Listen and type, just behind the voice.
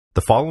The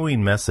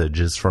following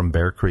message is from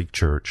Bear Creek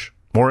Church.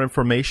 More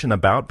information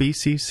about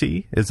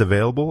BCC is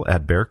available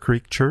at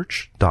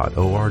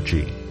bearcreekchurch.org.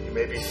 You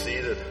may be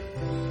seated.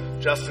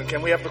 Justin,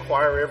 can we have the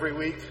choir every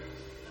week?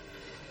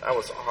 That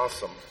was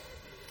awesome.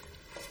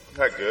 Isn't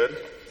that good?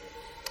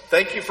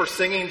 Thank you for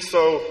singing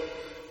so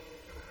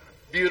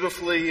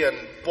beautifully and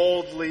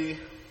boldly.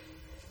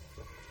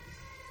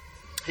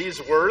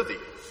 He's worthy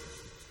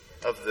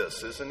of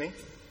this, isn't he?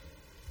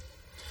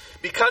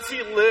 Because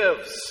he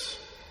lives,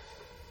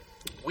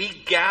 we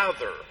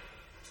gather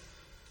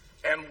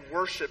and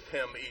worship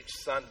him each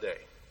Sunday.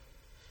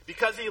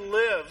 Because he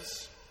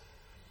lives,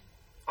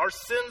 our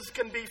sins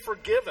can be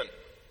forgiven.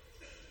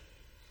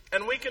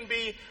 And we can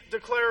be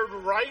declared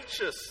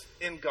righteous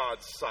in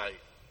God's sight.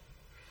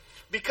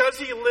 Because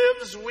he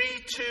lives, we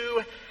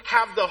too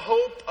have the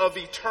hope of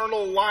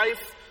eternal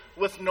life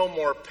with no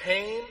more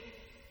pain,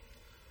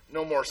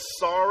 no more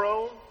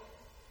sorrow,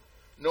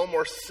 no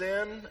more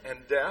sin and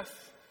death.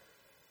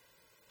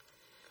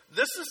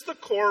 This is the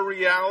core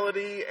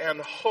reality and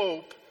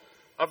hope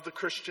of the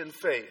Christian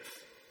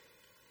faith.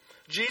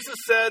 Jesus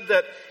said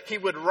that he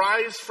would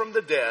rise from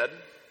the dead,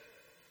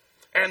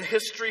 and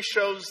history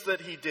shows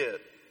that he did.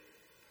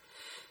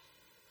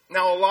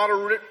 Now, a lot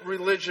of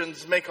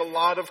religions make a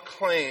lot of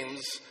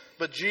claims,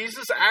 but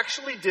Jesus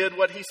actually did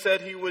what he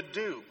said he would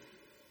do.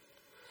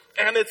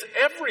 And it's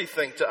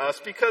everything to us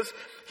because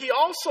he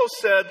also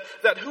said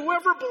that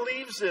whoever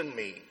believes in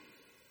me,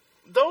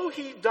 though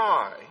he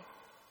die,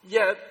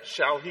 yet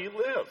shall he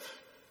live.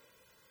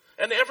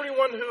 And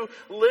everyone who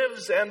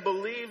lives and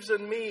believes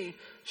in me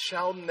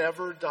shall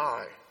never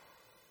die.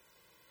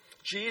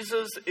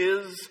 Jesus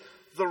is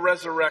the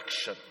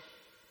resurrection.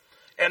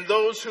 And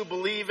those who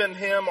believe in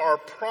him are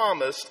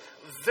promised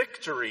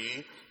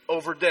victory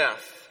over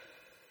death.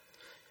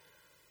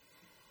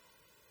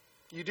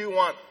 You do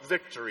want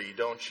victory,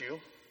 don't you?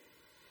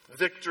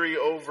 Victory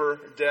over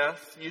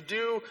death. You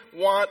do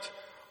want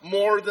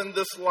more than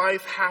this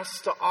life has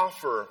to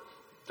offer,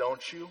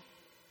 don't you?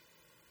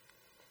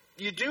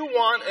 You do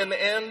want an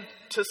end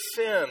to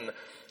sin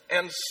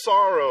and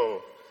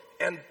sorrow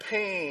and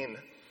pain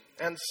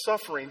and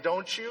suffering,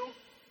 don't you?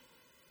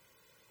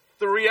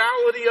 The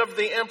reality of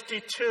the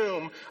empty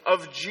tomb,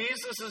 of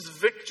Jesus'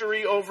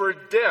 victory over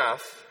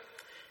death,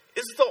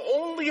 is the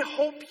only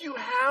hope you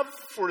have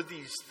for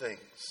these things.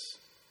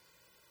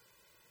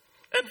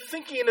 And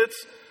thinking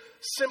it's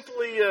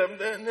simply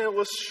an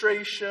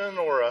illustration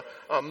or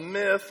a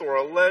myth or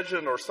a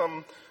legend or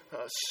some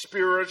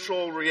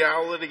spiritual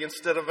reality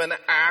instead of an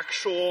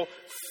actual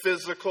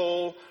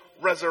physical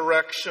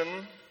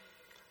resurrection,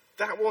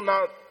 that will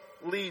not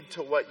lead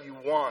to what you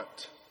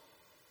want,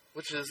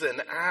 which is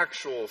an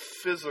actual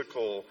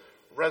physical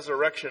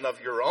resurrection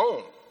of your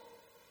own.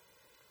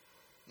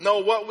 No,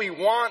 what we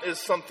want is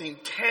something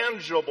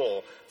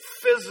tangible,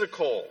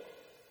 physical.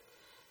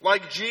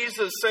 Like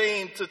Jesus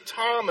saying to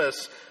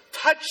Thomas,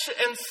 touch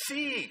and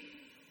see.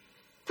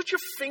 Put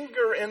your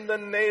finger in the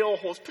nail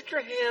holes. Put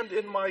your hand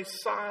in my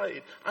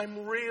side.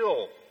 I'm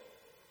real.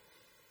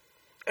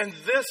 And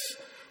this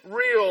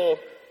real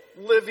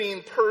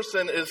living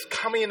person is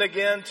coming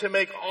again to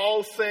make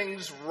all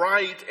things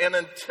right. And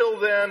until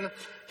then,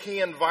 he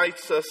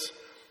invites us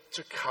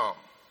to come.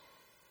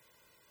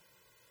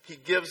 He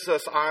gives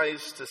us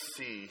eyes to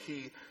see.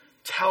 He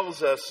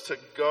tells us to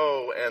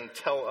go and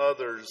tell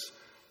others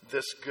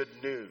this good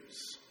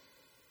news.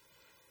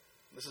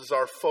 This is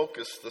our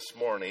focus this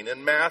morning.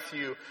 In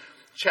Matthew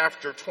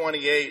chapter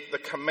 28, the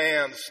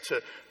commands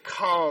to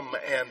come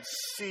and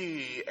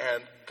see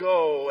and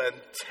go and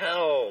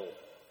tell.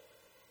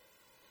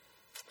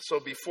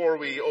 So before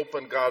we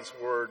open God's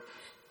Word,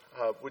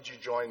 would you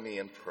join me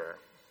in prayer?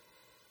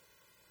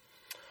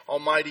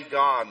 Almighty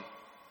God,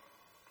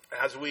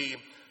 as we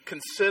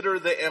consider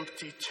the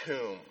empty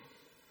tomb,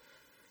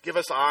 give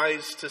us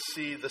eyes to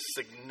see the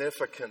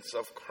significance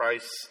of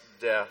Christ's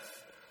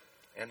death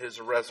and his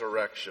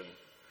resurrection.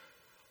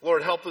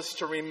 Lord, help us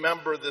to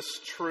remember this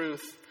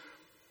truth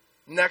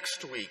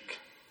next week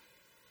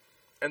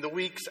and the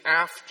weeks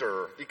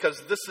after,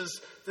 because this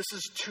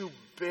is too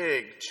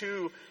big,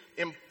 too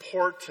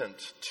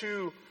important,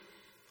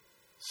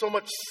 so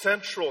much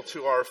central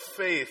to our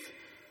faith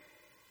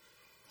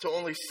to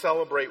only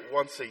celebrate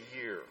once a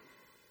year.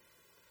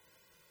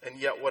 And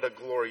yet what a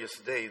glorious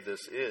day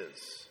this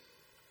is.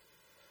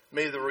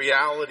 May the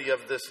reality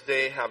of this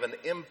day have an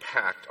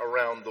impact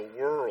around the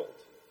world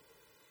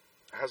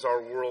as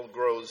our world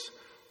grows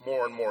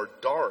more and more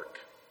dark.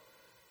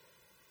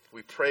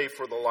 We pray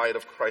for the light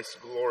of Christ's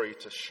glory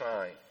to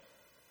shine.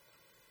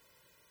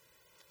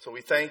 So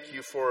we thank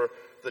you for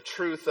the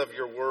truth of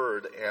your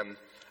word and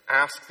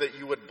ask that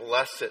you would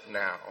bless it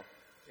now.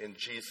 In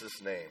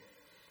Jesus' name,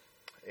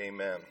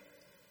 amen.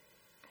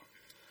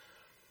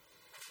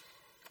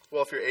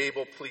 Well, if you're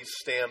able, please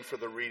stand for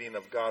the reading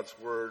of God's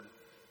word.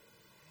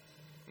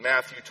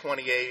 Matthew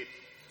 28,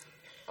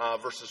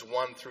 verses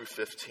 1 through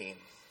 15.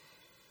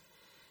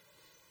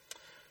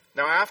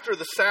 Now after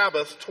the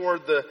Sabbath,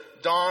 toward the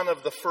dawn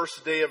of the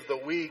first day of the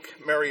week,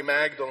 Mary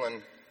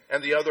Magdalene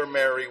and the other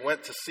Mary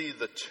went to see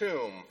the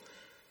tomb.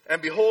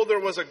 And behold, there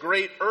was a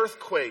great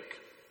earthquake,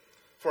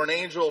 for an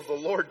angel of the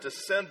Lord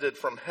descended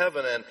from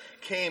heaven and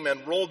came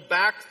and rolled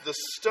back the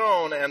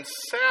stone and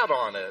sat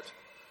on it.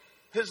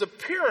 His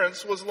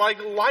appearance was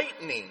like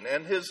lightning,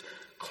 and his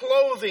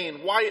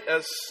clothing white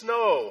as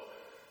snow.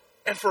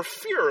 And for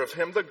fear of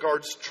him, the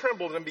guards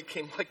trembled and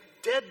became like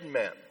dead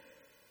men.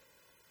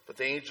 But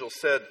the angel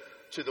said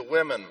to the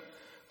women,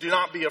 "Do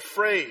not be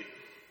afraid,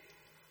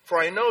 for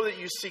I know that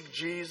you seek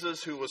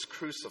Jesus who was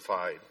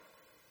crucified.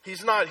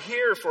 He's not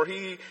here, for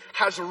he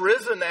has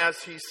risen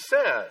as he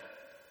said.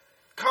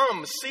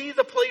 Come, see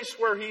the place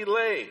where he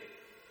lay.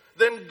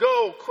 Then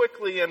go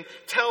quickly and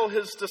tell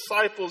his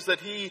disciples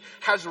that he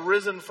has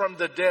risen from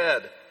the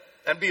dead.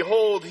 And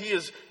behold, he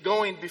is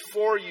going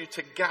before you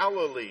to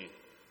Galilee.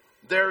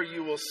 There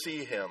you will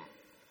see him.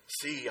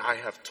 See, I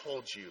have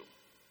told you."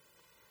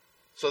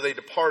 So they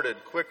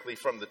departed quickly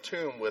from the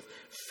tomb with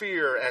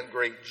fear and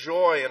great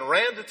joy and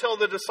ran to tell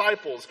the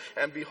disciples.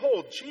 And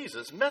behold,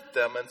 Jesus met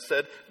them and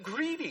said,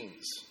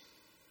 "Greetings."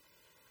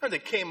 And they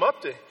came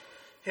up to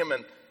him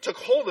and took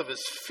hold of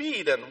his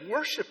feet and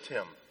worshipped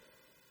him.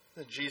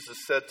 Then Jesus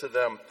said to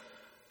them,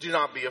 "Do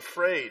not be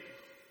afraid.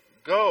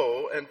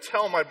 Go and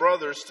tell my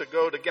brothers to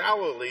go to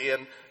Galilee,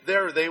 and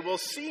there they will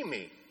see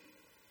me."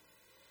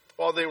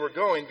 While they were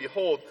going,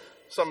 behold,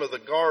 some of the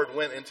guard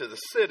went into the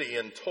city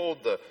and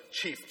told the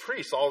chief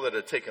priests all that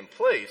had taken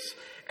place.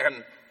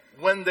 And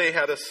when they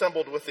had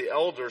assembled with the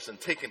elders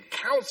and taken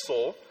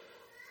counsel,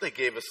 they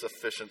gave a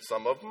sufficient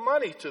sum of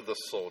money to the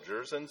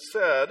soldiers and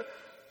said,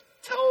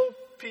 "Tell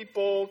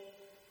people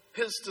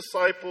his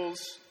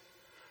disciples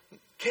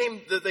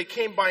that they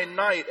came by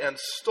night and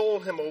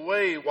stole him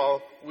away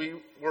while we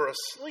were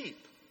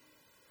asleep.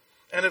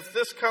 And if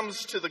this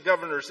comes to the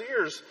governor's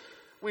ears,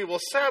 we will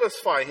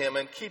satisfy him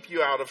and keep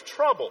you out of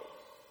trouble."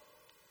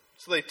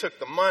 So they took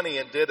the money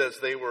and did as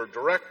they were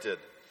directed.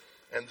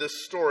 And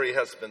this story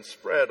has been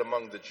spread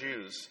among the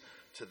Jews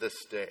to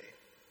this day.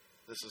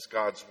 This is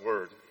God's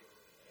word.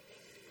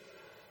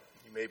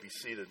 You may be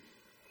seated.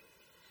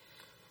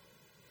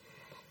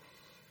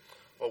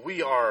 Well,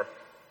 we are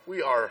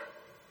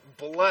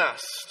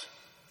blessed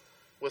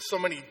with so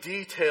many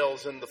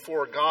details in the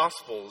four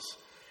Gospels.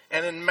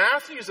 And in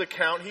Matthew's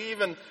account, he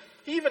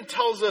even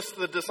tells us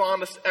the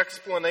dishonest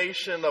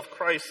explanation of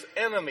Christ's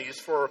enemies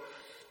for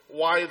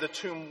why the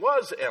tomb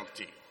was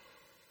empty.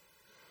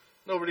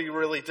 Nobody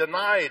really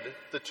denied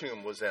the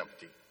tomb was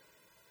empty.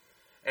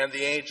 And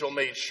the angel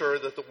made sure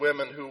that the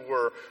women who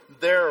were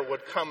there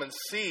would come and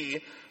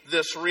see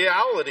this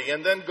reality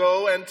and then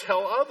go and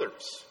tell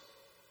others.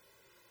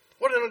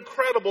 What an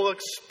incredible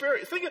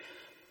experience.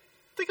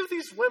 Think of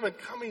these women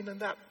coming in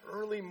that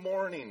early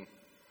morning.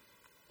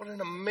 What an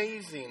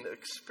amazing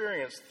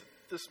experience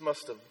this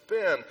must have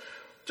been.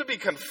 To be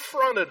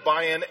confronted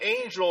by an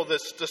angel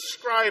that's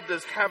described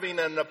as having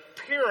an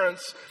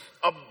appearance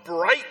of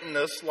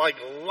brightness like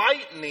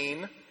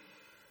lightning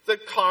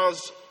that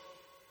caused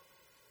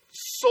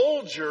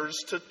soldiers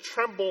to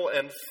tremble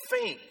and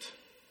faint.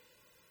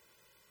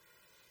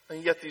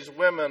 And yet these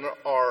women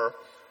are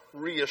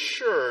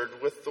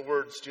reassured with the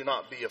words, "Do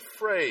not be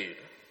afraid.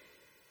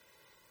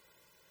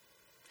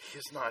 He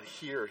is not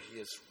here, he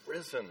is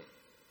risen,"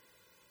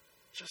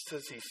 just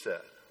as he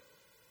said.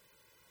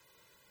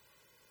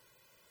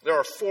 There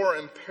are four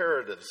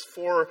imperatives,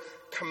 four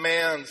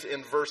commands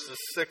in verses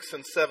 6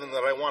 and 7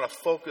 that I want to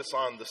focus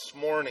on this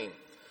morning.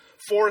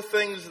 Four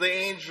things the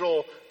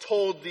angel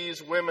told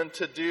these women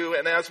to do,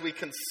 and as we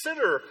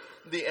consider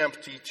the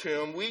empty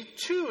tomb, we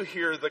too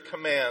hear the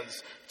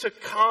commands to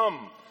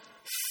come,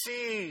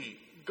 see,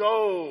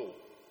 go,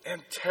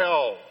 and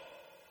tell.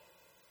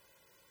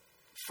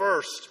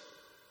 First,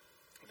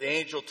 the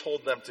angel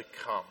told them to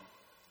come.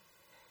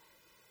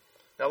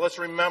 Now let's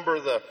remember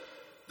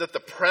that the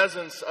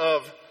presence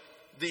of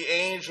the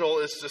angel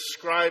is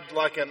described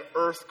like an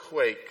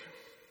earthquake,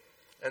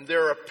 and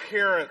their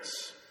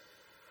appearance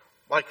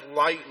like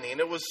lightning.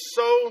 It was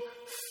so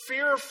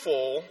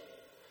fearful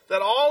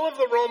that all of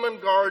the Roman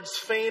guards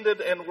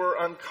fainted and were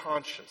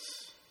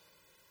unconscious.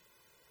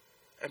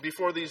 And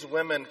before these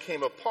women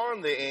came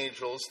upon the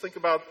angels, think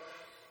about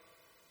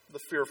the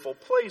fearful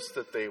place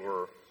that they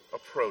were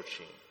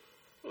approaching.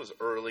 It was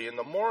early in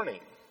the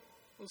morning.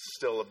 It was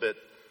still a bit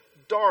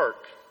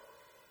dark.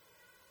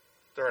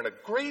 They're in a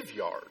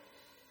graveyard.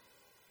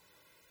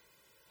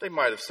 They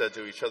might have said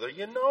to each other,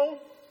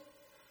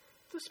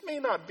 this may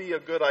not be a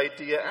good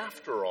idea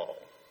after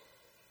all.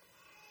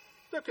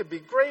 There could be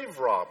grave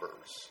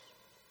robbers.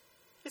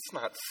 It's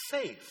not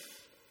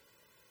safe.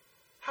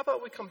 How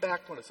about we come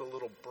back when it's a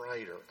little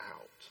brighter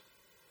out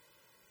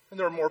and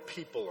there are more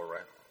people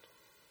around?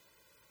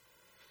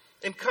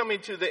 In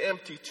coming to the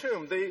empty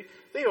tomb,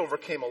 they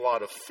overcame a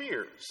lot of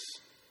fears.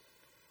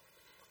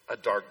 A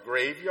dark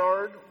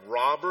graveyard,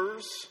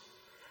 robbers,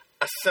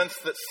 a sense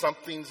that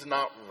something's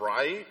not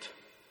right.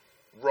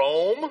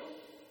 Rome.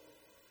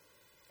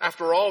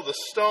 After all, the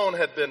stone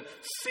had been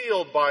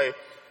sealed by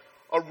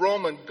a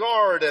Roman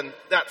guard, and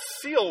that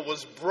seal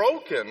was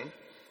broken.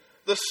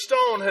 The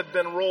stone had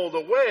been rolled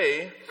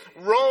away.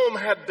 Rome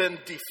had been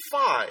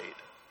defied.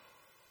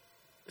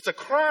 It's a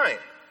crime.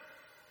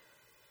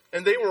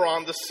 And they were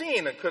on the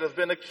scene and could have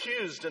been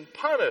accused and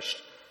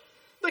punished.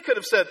 They could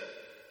have said,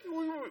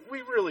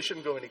 we really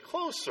shouldn't go any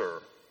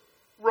closer.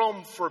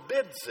 Rome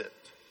forbids it.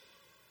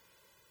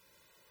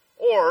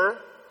 Or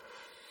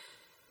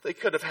they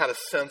could have had a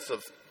sense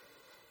of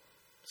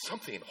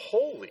something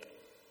holy,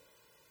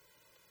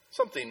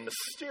 something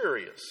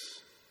mysterious,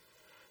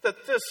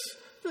 that this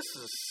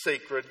is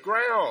sacred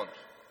ground.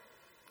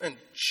 And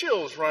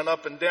chills run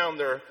up and down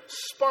their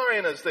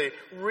spine as they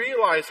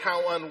realize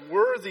how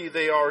unworthy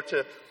they are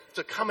to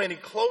come any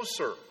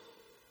closer.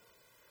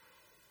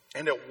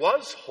 And it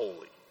was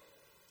holy.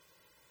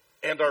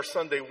 And our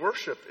Sunday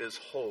worship is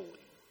holy.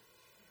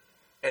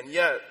 And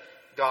yet,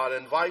 God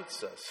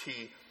invites us.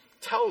 He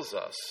tells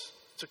us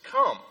to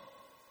come.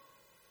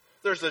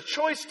 There's a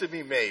choice to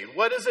be made.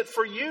 What is it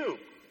for you?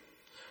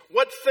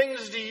 What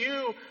things do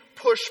you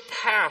push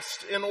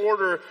past in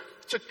order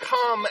to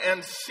come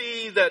and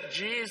see that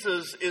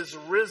Jesus is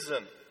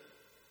risen?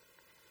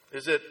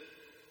 Is it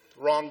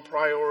wrong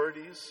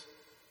priorities?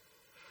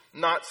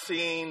 Not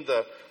seeing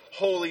the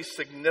holy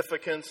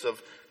significance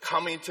of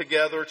coming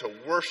together to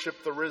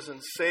worship the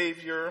risen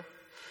Savior?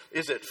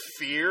 Is it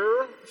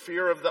fear?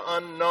 Fear of the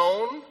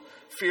unknown?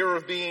 Fear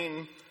of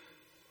being,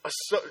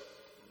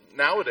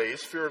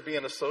 nowadays, fear of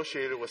being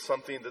associated with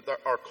something that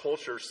our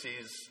culture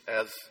sees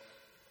as,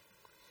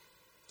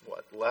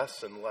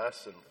 less and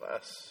less and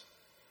less.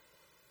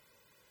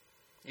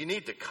 You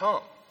need to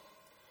come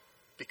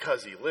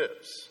because He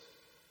lives.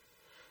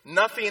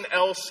 Nothing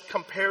else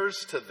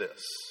compares to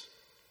this.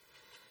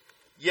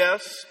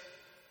 Yes,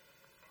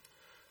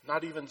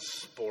 not even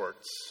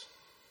sports.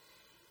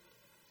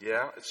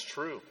 Yeah, it's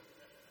true.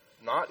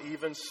 Not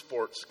even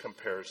sports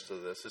compares to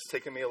this. It's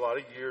taken me a lot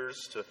of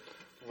years to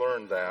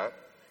learn that.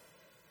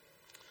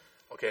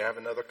 Okay, I have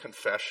another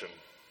confession.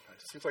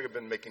 It seems like I've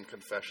been making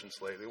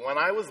confessions lately. When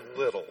I was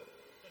little,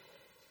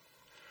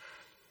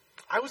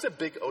 I was a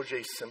big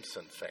O.J.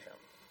 Simpson fan.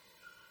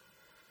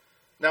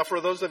 Now,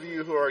 for those of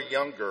you who are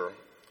younger,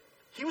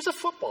 he was a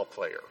football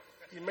player.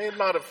 You may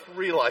not have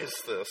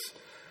realized this.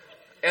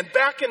 And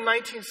back in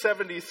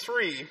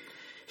 1973,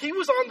 he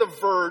was on the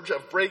verge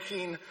of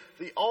breaking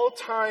the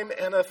all-time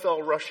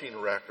NFL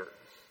rushing record.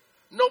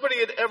 Nobody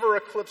had ever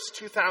eclipsed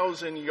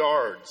 2,000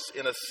 yards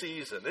in a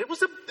season. It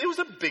was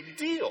a big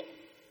deal.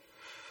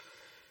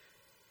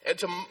 And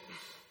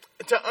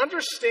to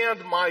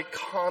understand my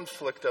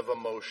conflict of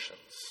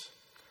emotions,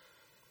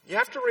 you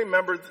have to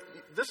remember,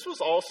 this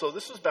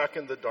was back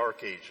in the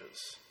dark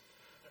ages,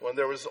 when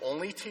there was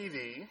only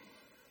TV,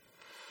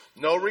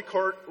 no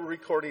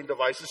recording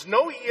devices,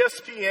 no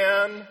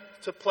ESPN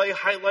to play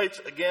highlights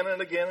again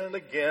and again and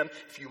again.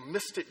 If you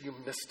missed it, you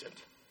missed it.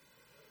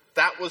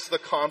 That was the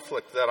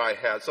conflict that I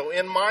had. So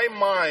in my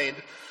mind,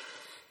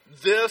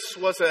 this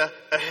was a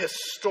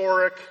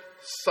historic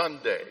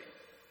Sunday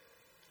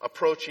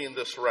approaching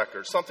this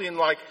record. Something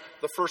like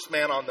the first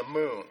man on the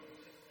moon.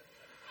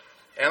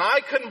 And I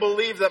couldn't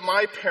believe that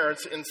my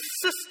parents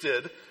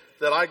insisted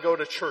that I go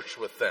to church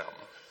with them.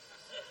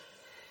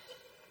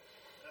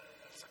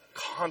 There's a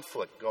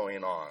conflict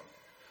going on.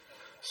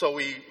 So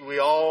we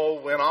all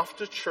went off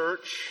to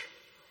church.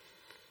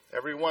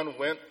 Everyone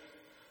went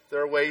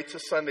their way to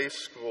Sunday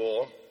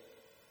school.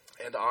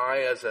 And I,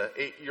 as an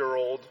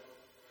 8-year-old,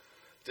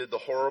 did the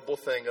horrible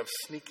thing of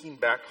sneaking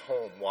back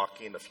home,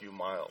 walking a few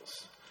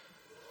miles.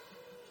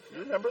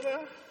 You remember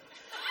that?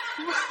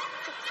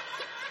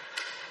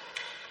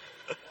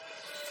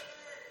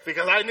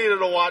 Because I needed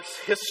to watch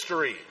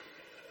history.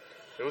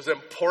 It was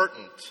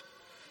important.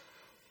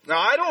 Now,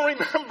 I don't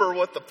remember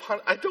what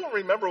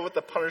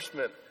the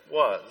punishment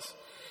was.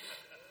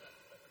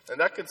 And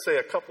that could say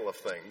a couple of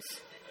things.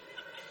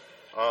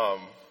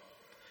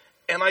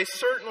 And I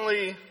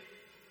certainly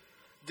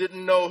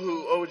didn't know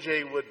who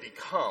O.J. would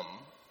become.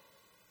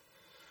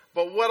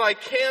 But what I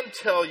can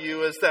tell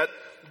you is that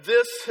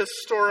this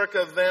historic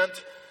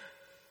event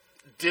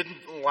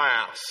didn't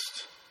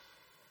last.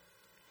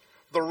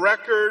 The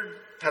record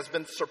has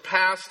been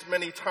surpassed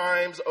many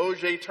times.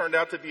 O.J. turned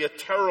out to be a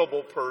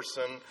terrible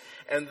person.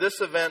 And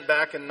this event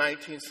back in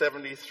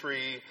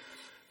 1973,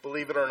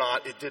 believe it or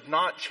not, it did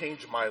not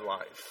change my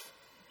life.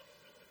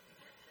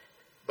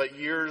 But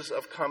years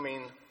of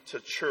coming to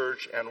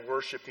church and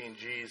worshiping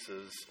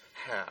Jesus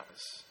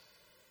has.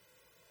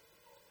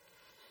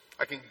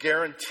 I can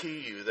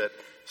guarantee you that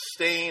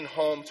staying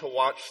home to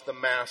watch the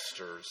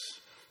Masters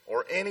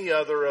or any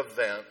other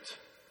event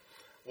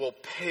will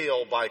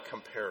pale by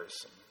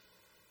comparison.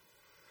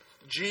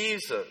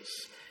 Jesus,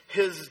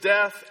 His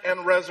death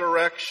and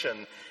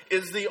resurrection,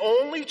 is the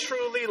only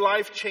truly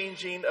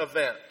life-changing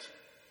event.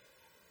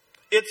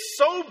 It's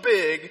so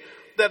big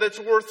that it's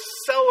worth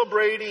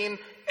celebrating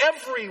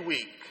every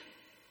week.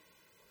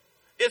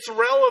 It's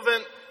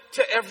relevant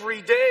to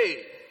every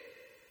day.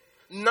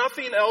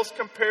 Nothing else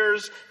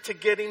compares to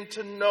getting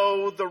to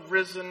know the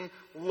risen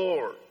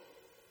Lord.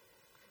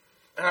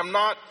 And I'm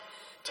not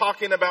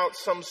talking about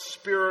some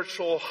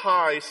spiritual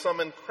high, some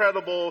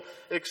incredible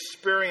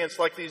experience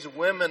like these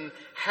women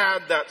had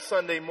that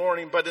Sunday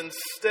morning, but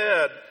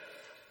instead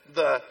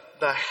the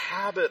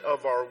habit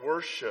of our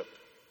worship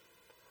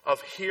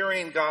of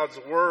hearing God's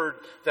word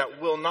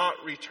that will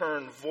not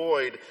return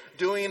void,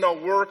 doing a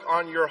work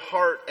on your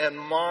heart and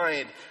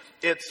mind.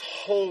 It's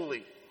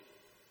holy.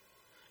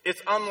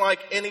 It's unlike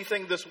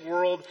anything this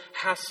world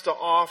has to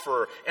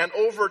offer. And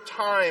over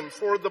time,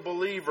 for the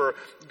believer,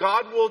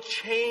 God will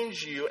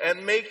change you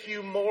and make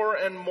you more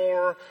and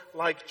more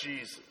like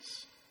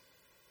Jesus.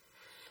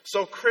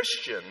 So,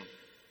 Christian,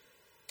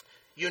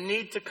 you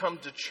need to come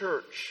to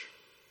church.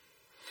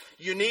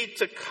 You need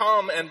to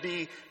come and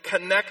be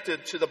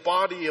connected to the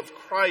body of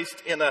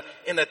Christ in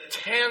a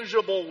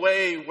tangible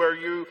way where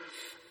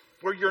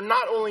you're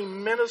not only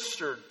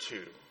ministered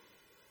to,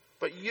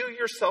 but you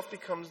yourself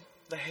become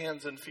the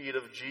hands and feet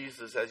of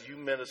Jesus as you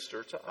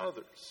minister to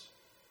others.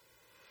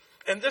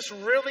 And this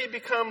really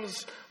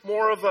becomes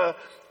more of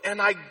an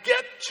I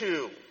get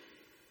to,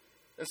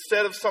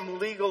 instead of some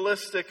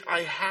legalistic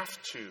I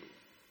have to.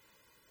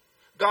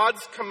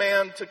 God's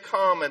command to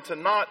come and to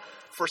not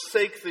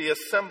forsake the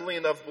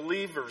assembling of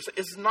believers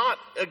is not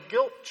a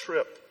guilt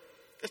trip.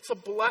 It's a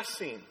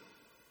blessing.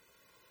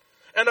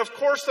 And of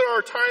course there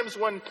are times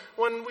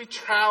when we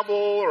travel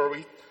or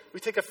we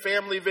take a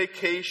family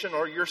vacation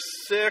or you're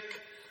sick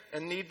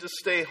and need to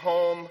stay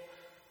home.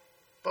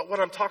 But what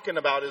I'm talking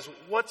about is,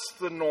 what's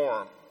the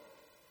norm?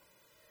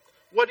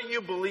 What do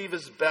you believe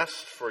is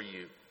best for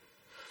you?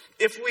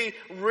 If we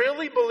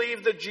really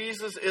believe that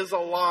Jesus is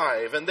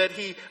alive and that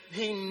He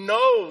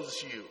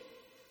knows you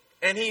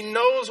and He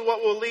knows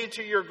what will lead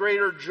to your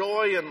greater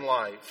joy in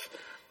life,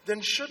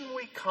 then shouldn't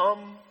we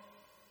come?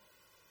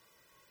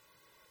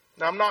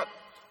 Now, I'm not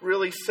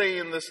really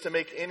saying this to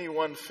make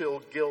anyone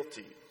feel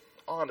guilty.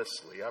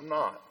 Honestly, I'm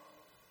not.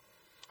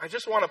 I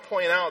just want to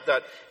point out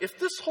that if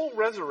this whole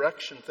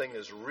resurrection thing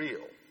is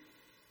real,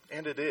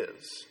 and it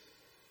is,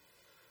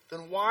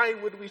 then why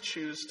would we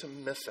choose to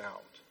miss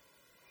out?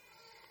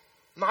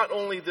 Not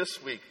only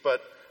this week,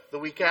 but the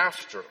week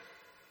after,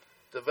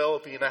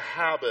 developing a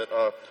habit,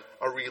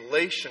 a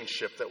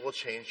relationship that will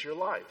change your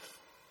life.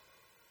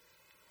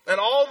 And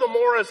all the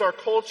more as our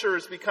culture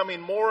is becoming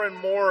more and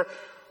more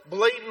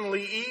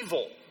blatantly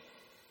evil,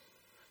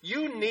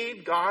 you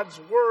need God's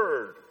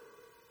word.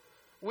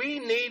 We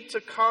need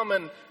to come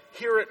and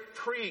hear it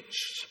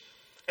preached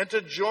and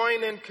to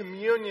join in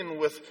communion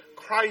with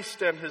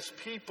Christ and His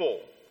people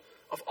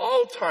of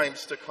all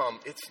times to come.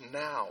 It's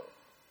now.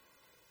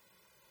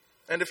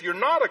 And if you're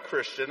not a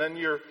Christian and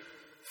you're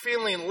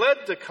feeling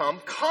led to come,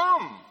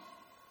 come.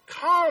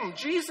 Come.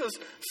 Jesus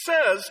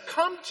says,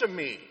 come to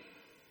me,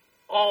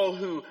 all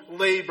who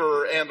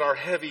labor and are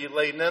heavy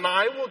laden, and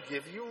I will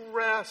give you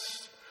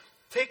rest.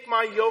 Take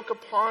my yoke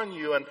upon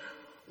you and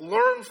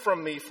learn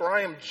from me, for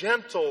I am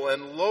gentle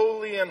and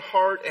lowly in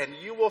heart, and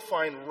you will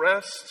find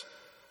rest.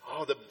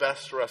 Oh, the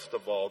best rest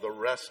of all, the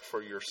rest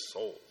for your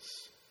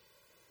souls.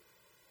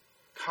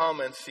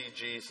 Come and see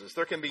Jesus.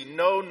 There can be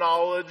no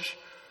knowledge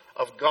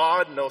of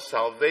God, no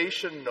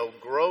salvation, no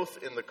growth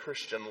in the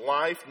Christian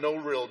life, no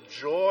real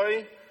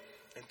joy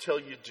until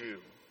you do.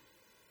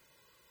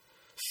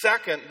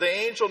 Second, the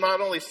angel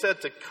not only said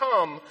to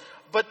come,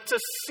 but to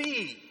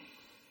see.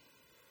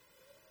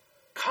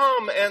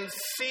 Come and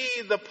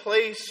see the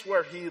place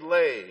where He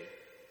lay.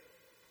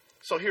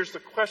 So here's the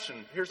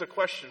question. Here's a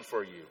question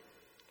for you.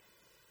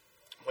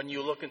 When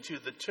you look into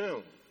the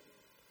tomb,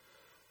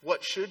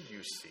 what should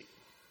you see?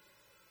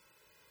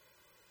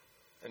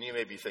 And you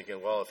may be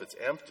thinking, well, if it's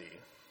empty,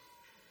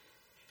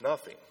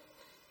 nothing.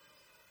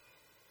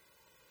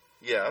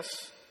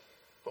 Yes,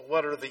 but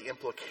what are the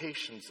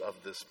implications of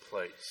this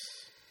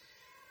place?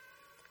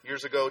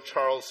 Years ago,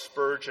 Charles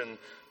Spurgeon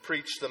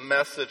preached a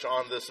message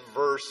on this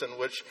verse in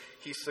which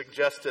he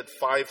suggested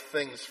 5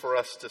 things for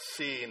us to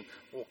see, and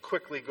we'll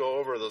quickly go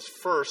over those.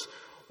 First,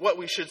 what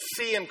we should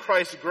see in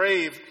Christ's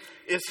grave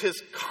is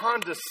His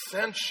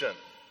condescension.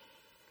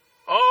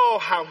 Oh,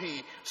 how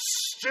He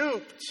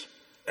stooped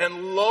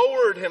and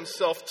lowered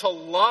Himself to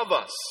love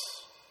us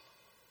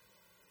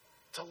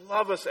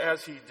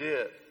as He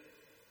did.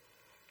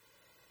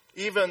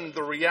 Even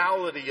the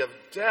reality of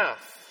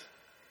death.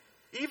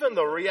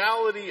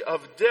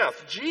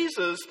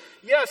 Jesus,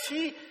 yes,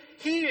 He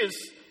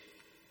is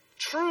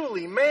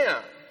truly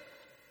man,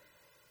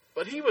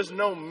 but He was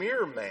no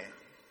mere man.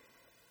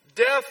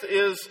 Death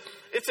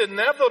it's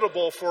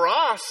inevitable for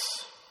us.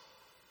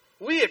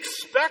 We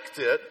expect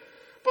it,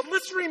 but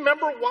let's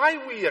remember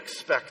why we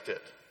expect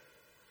it.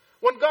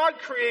 When God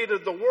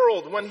created the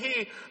world, when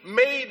He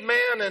made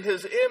man in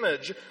His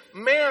image,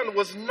 man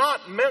was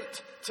not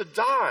meant to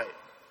die.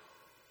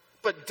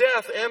 But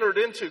death entered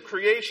into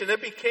creation.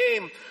 It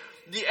became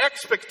the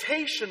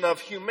expectation of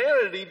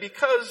humanity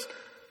because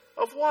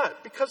of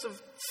what? Because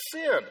of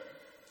sin.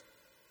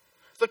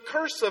 The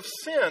curse of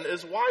sin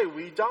is why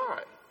we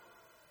die.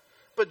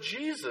 But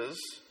Jesus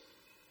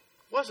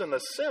wasn't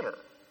a sinner.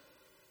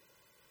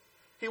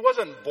 He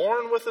wasn't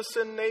born with a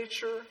sin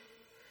nature.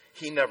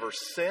 He never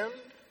sinned.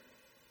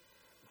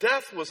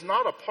 Death was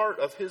not a part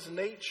of His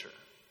nature.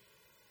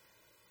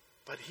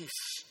 But He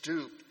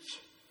stooped.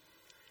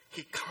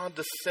 He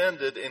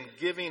condescended in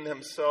giving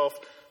Himself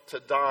to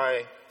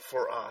die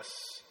for us.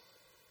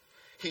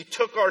 He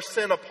took our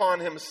sin upon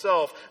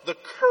himself. The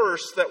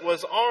curse that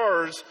was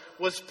ours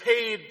was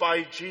paid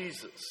by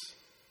Jesus.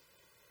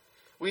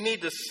 We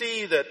need to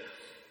see that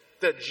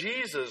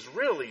Jesus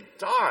really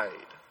died.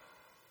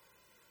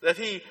 That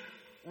he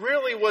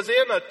really was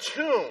in a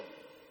tomb.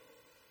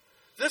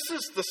 This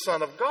is the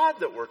Son of God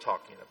that we're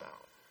talking about.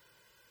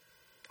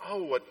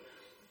 Oh, what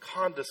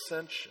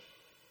condescension.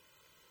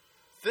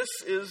 This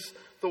is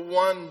the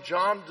one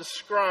John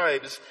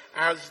describes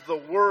as the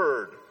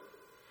Word,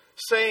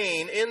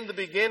 saying, in the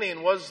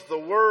beginning was the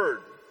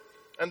Word,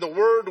 and the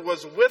Word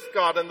was with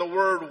God, and the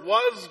Word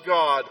was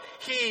God.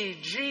 He,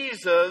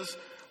 Jesus,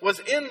 was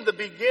in the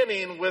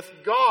beginning with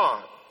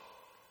God.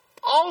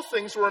 All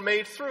things were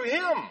made through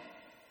him,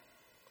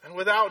 and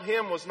without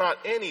him was not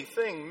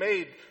anything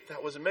made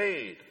that was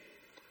made.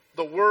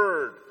 The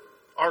Word,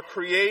 our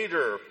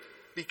Creator,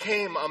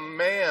 became a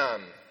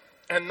man.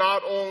 And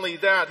not only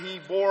that, he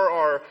bore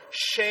our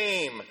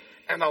shame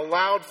and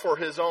allowed for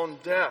his own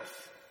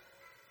death.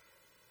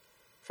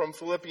 From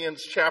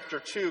Philippians chapter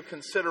 2,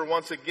 consider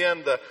once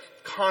again the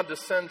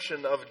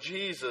condescension of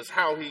Jesus,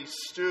 how he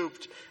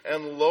stooped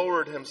and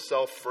lowered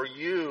himself for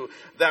you,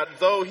 that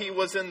though he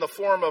was in the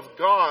form of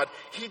God,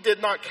 he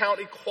did not count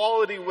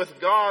equality with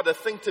God a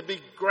thing to be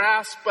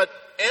grasped, but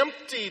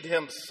emptied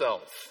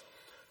himself,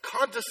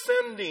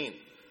 condescending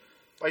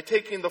by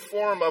taking the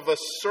form of a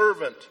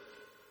servant,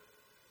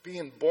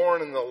 being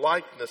born in the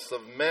likeness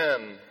of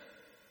men,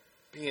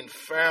 being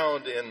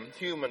found in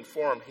human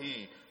form.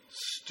 He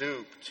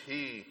stooped,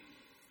 he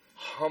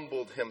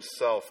humbled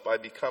himself by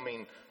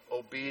becoming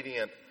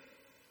obedient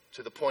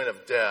to the point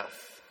of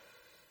death,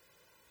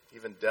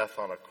 even death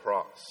on a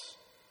cross.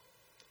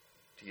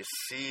 Do you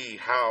see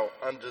how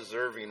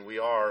undeserving we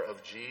are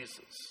of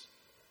Jesus?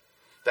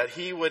 That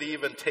he would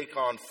even take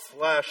on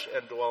flesh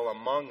and dwell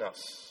among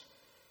us.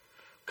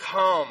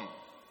 Come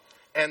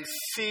and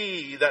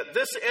see that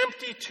this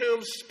empty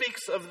tomb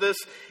speaks of this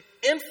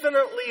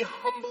infinitely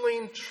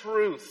humbling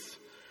truth,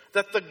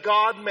 that the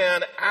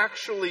God-man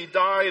actually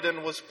died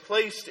and was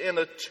placed in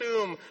a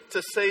tomb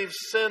to save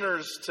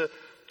sinners, to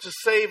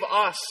save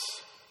us.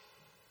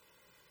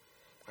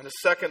 And the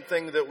second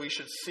thing that we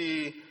should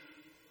see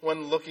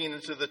when looking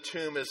into the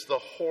tomb is the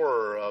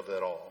horror of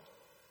it all.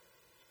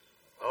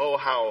 Oh,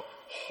 how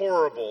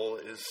horrible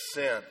is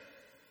sin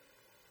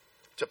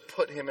to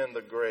put him in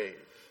the grave.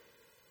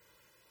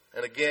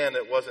 And again,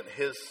 it wasn't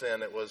his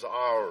sin, it was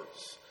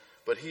ours.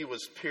 But he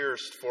was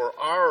pierced for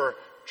our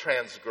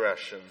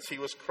transgressions. He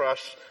was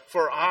crushed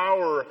for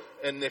our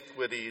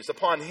iniquities.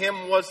 Upon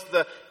him was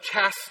the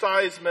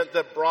chastisement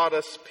that brought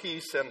us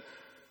peace, and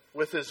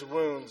with his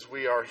wounds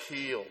we are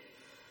healed.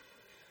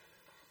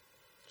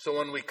 So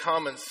when we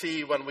come and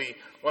see, when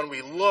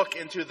we look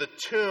into the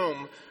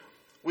tomb,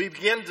 we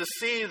begin to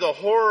see the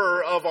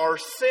horror of our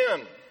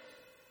sin.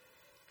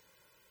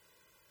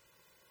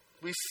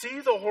 We see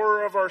the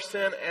horror of our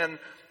sin, and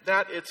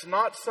that it's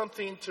not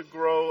something to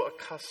grow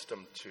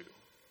accustomed to.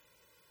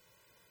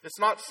 It's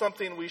not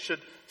something we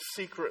should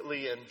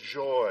secretly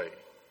enjoy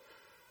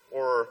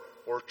or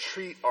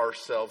treat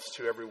ourselves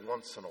to every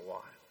once in a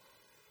while.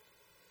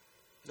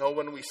 No,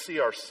 when we see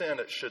our sin,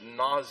 it should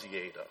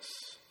nauseate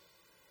us.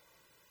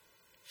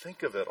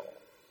 Think of it all.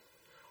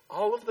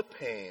 All of the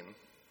pain,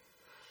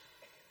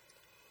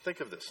 think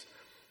of this.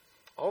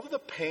 All of the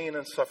pain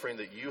and suffering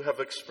that you have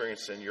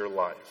experienced in your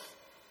life,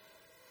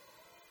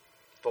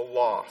 the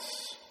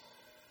loss,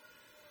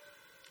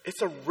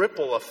 it's a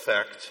ripple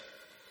effect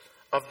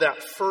of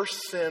that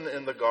first sin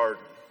in the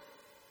garden.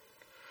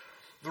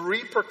 The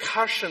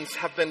repercussions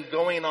have been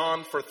going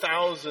on for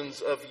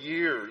thousands of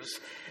years.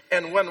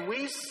 And when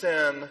we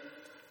sin,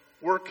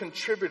 we're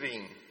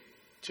contributing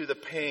to the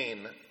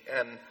pain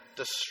and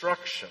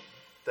destruction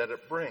that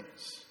it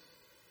brings.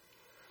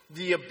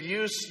 The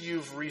abuse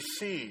you've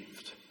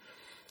received,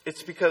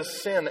 it's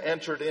because sin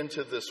entered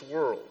into this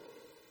world.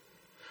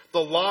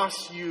 The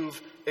loss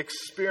you've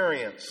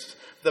experienced,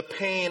 the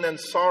pain and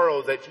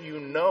sorrow that you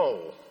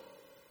know,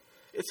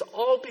 it's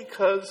all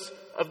because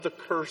of the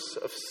curse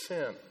of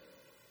sin.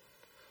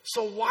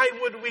 So why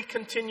would we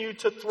continue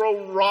to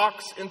throw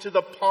rocks into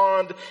the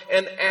pond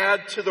and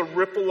add to the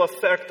ripple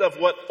effect of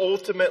what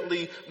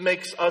ultimately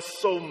makes us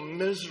so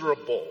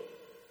miserable?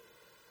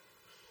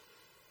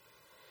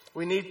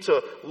 We need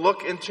to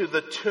look into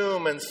the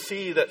tomb and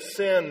see that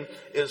sin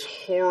is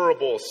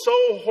horrible.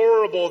 So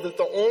horrible that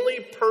the only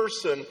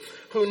person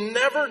who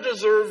never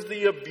deserved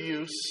the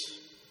abuse,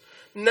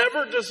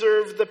 never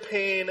deserved the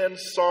pain and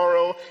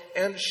sorrow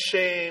and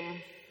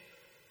shame,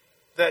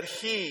 that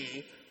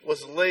he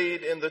was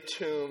laid in the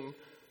tomb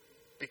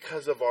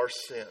because of our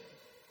sin.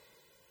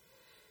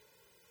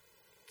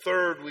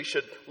 Third, we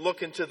should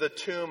look into the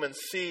tomb and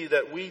see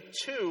that we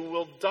too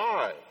will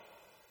die.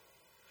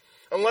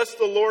 Unless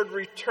the Lord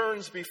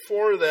returns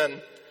before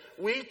then,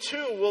 we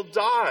too will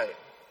die.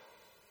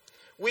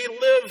 We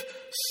live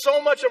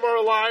so much of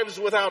our lives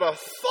without a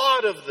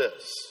thought of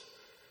this,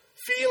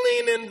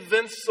 feeling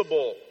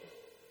invincible,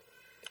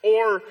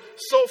 or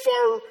so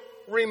far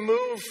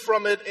removed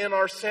from it in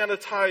our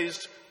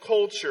sanitized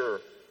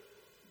culture.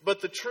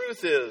 But the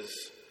truth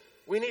is,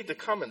 We need to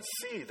come and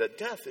see that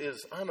death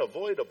is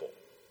unavoidable.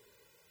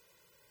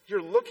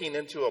 You're looking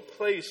into a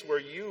place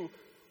where you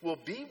will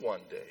be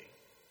one day.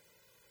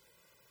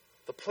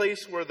 The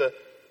place where the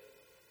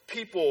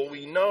people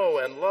we know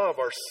and love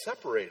are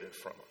separated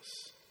from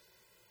us.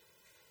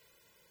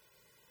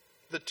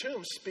 The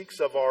tomb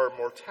speaks of our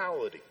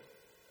mortality,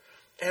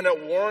 and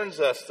it warns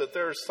us that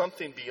there is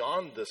something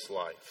beyond this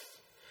life.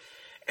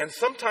 And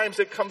sometimes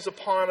it comes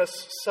upon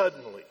us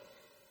suddenly.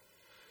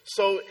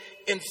 So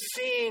in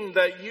seeing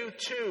that you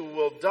too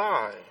will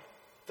die,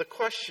 the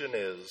question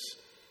is,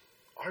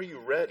 are you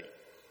ready?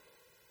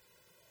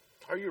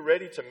 Are you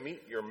ready to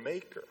meet your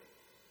Maker?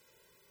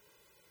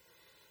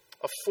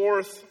 A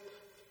fourth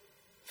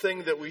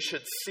thing that we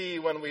should see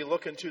when we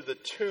look into the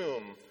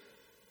tomb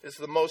is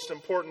the most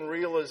important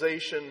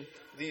realization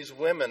these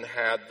women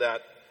had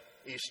that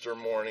Easter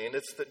morning.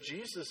 It's that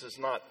Jesus is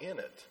not in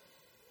it.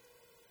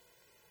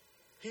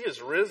 He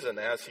is risen,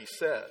 as he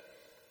said.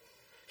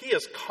 He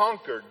has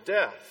conquered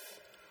death.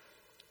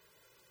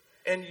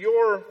 And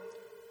your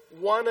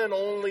one and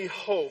only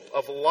hope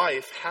of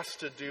life has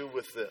to do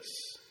with this.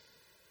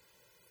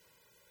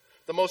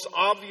 The most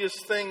obvious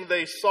thing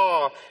they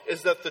saw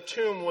is that the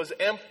tomb was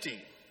empty.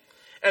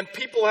 And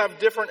people have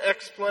different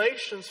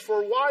explanations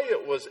for why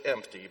it was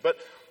empty. But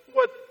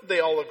what they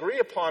all agree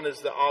upon is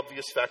the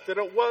obvious fact that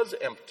it was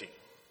empty.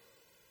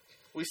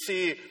 We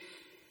see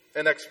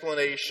an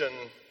explanation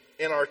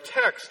in our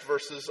text,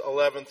 verses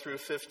 11 through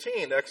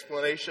 15,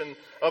 explanation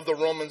of the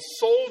Roman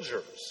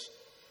soldiers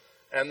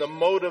and the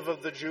motive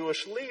of the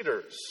Jewish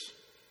leaders.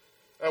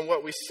 And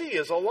what we see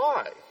is a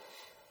lie,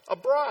 a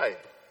bribe.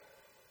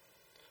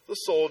 The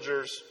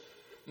soldiers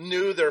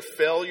knew their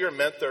failure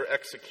meant their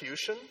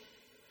execution.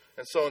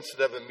 And so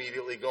instead of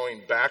immediately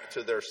going back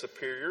to their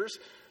superiors,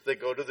 they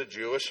go to the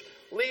Jewish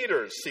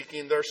leaders,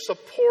 seeking their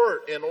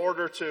support in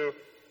order to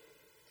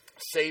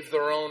save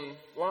their own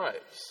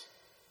lives.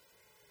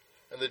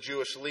 And the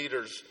Jewish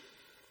leaders,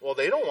 well,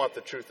 they don't want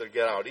the truth to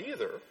get out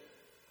either.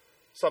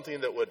 Something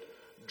that would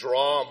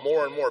draw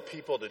more and more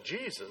people to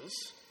Jesus.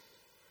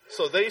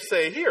 So they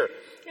say, here,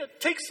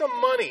 take some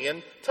money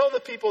and tell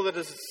the people that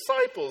his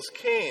disciples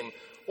came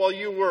while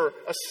you were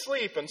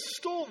asleep and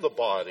stole the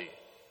body.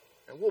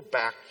 And we'll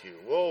back you.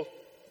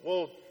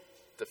 We'll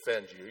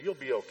defend you. You'll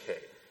be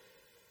okay.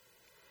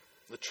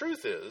 The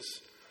truth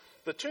is,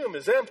 the tomb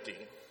is empty.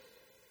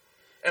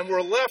 And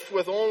we're left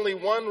with only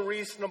one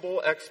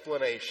reasonable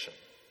explanation.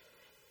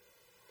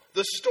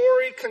 The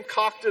story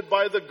concocted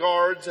by the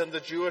guards and the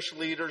Jewish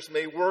leaders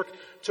may work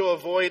to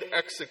avoid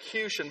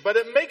execution, but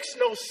it makes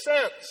no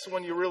sense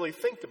when you really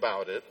think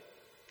about it.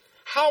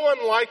 How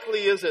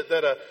unlikely is it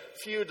that a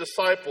few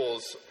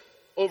disciples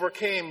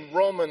overcame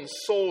Roman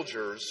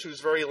soldiers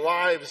whose very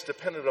lives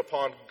depended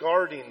upon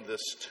guarding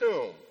this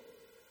tomb,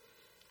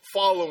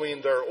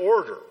 following their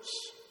orders?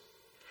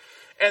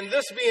 And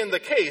this being the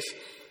case,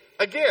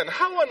 again,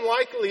 how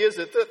unlikely is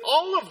it that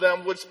all of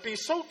them would be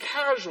so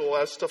casual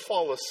as to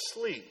fall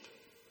asleep?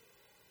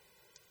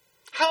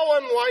 How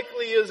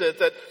unlikely is it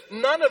that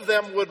none of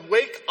them would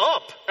wake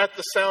up at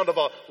the sound of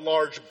a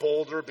large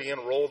boulder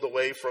being rolled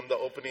away from the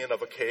opening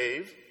of a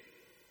cave?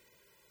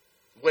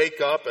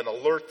 Wake up and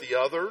alert the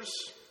others?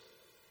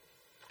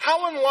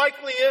 How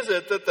unlikely is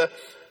it that the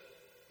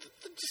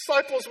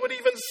disciples would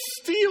even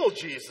steal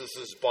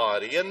Jesus'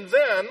 body and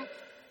then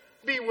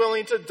be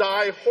willing to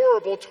die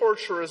horrible,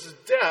 torturous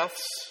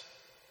deaths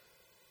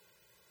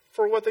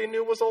for what they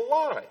knew was a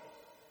lie?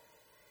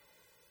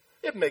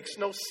 It makes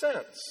no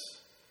sense.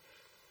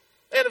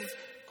 And if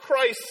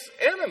Christ's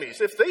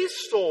enemies, if they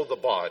stole the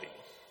body,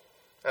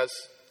 as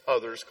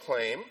others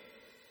claim,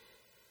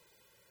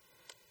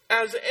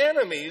 as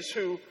enemies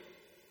who,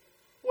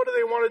 what do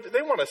they want to do?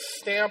 They want to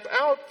stamp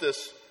out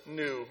this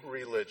new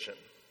religion.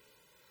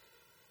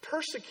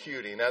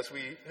 Persecuting, as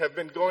we have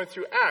been going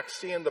through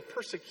Acts, seeing the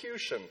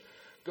persecution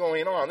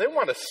going on. They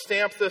want to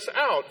stamp this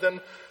out.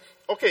 Then,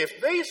 okay, if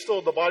they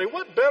stole the body,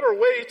 what better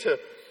way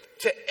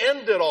to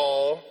end it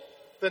all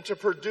than to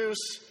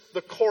produce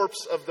the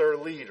corpse of their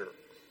leader?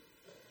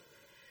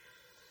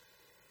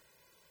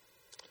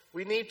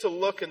 We need to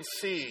look and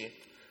see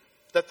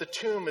that the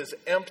tomb is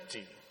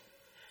empty.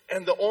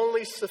 And the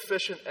only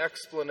sufficient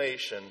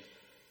explanation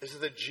is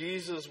that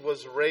Jesus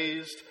was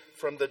raised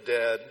from the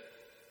dead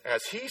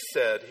as he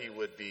said he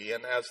would be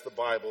and as the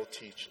Bible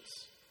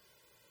teaches.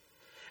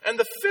 And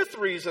the fifth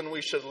reason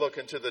we should look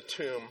into the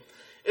tomb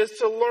is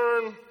to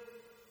learn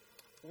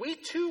we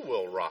too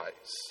will rise.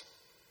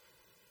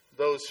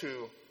 Those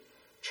who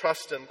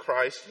trust in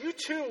Christ, you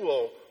too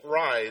will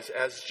rise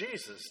as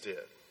Jesus did.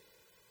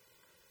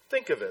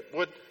 Think of it.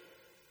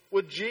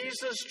 Would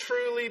Jesus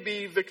truly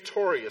be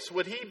victorious?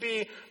 Would he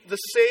be the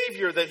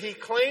Savior that he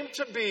claimed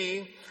to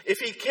be if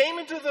he came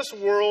into this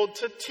world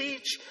to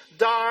teach,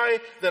 die,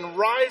 then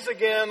rise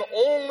again,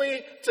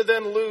 only to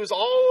then lose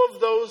all of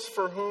those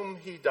for whom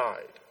he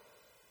died?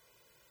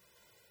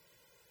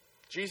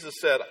 Jesus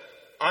said,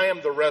 I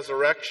am the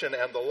resurrection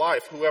and the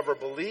life. Whoever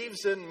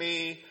believes in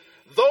me,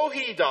 though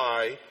he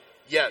die,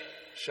 yet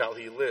shall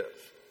he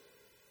live.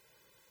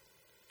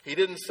 He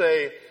didn't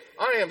say,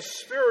 I am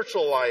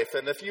spiritual life,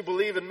 and if you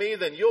believe in me,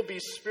 then you'll be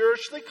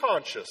spiritually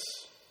conscious.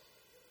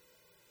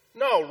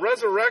 No,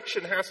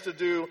 resurrection has to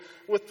do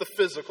with the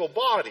physical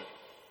body.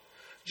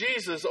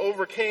 Jesus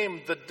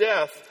overcame the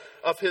death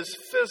of his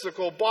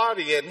physical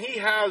body, and he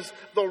has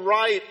the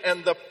right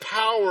and the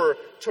power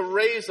to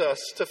raise us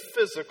to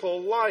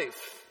physical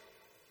life.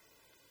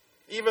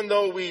 Even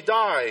though we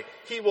die,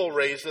 he will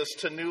raise us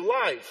to new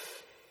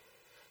life.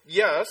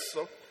 Yes,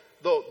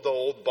 the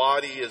old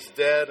body is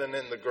dead and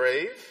in the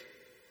grave.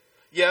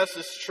 Yes,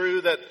 it's true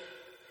that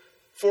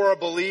for a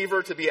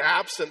believer to be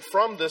absent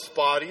from this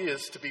body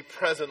is to be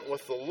present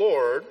with the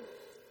Lord.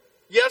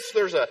 Yes,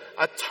 there's a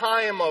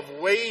time of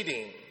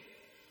waiting,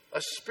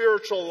 a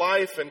spiritual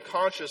life and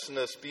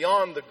consciousness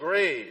beyond the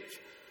grave.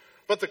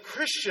 But the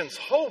Christian's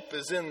hope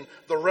is in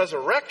the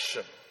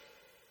resurrection.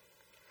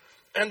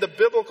 And the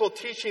biblical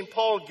teaching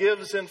Paul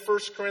gives in 1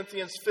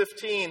 Corinthians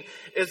 15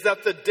 is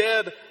that the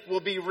dead will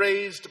be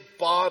raised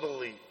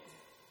bodily.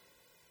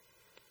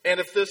 And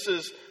if this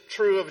is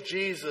true of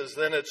Jesus,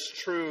 then it's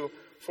true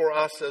for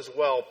us as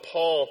well.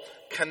 Paul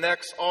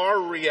connects our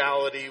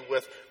reality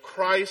with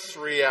Christ's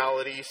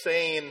reality,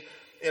 saying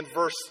in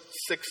verse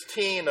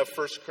 16 of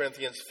 1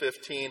 Corinthians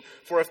 15,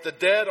 "For if the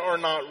dead are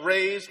not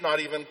raised, not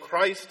even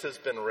Christ has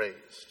been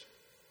raised.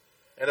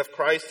 And if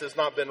Christ has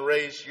not been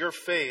raised, your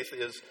faith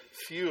is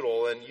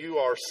futile and you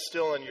are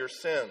still in your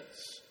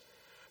sins.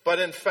 But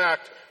in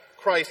fact,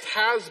 Christ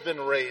has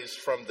been raised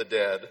from the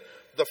dead,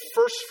 the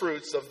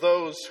firstfruits of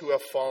those who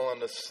have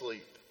fallen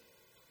asleep."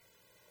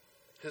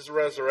 His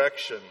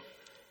resurrection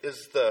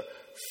is the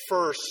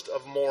first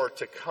of more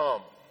to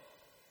come.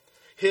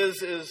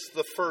 His is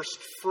the first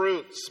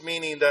fruits,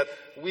 meaning that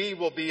we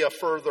will be a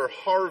further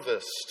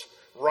harvest,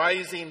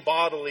 rising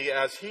bodily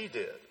as he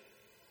did.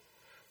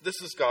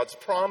 This is God's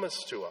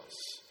promise to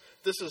us.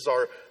 This is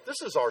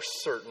our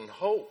certain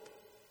hope.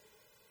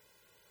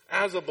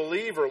 As a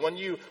believer, when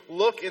you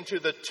look into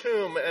the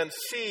tomb and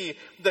see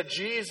that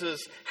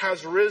Jesus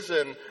has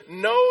risen,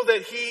 know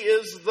that he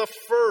is the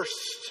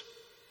first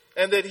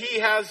and that he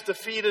has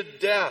defeated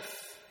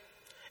death.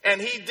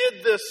 And he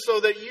did this so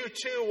that you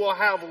too will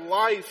have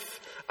life,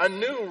 a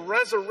new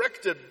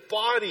resurrected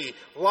body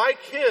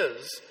like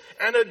his,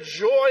 and a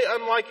joy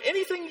unlike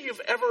anything you've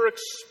ever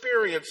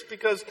experienced,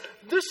 because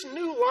this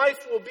new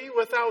life will be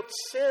without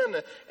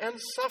sin and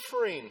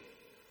suffering.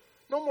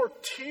 No more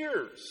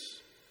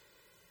tears.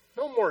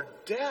 No more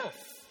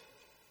death.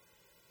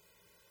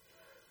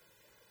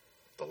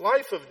 The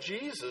life of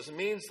Jesus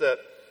means that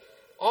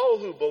all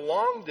who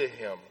belong to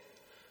him,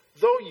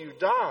 though you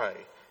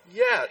die,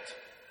 yet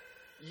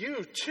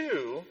you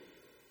too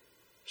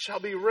shall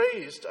be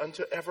raised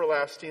unto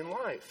everlasting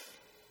life.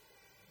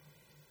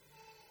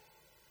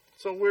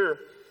 So we're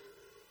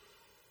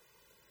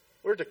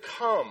to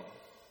come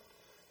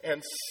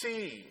and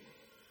see.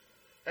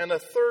 And a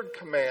third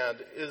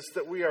command is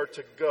that we are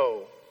to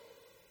go.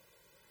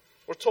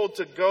 We're told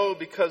to go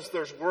because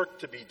there's work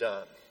to be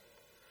done.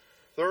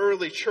 The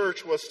early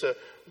church was to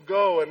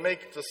go and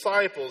make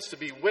disciples, to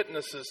be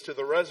witnesses to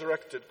the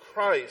resurrected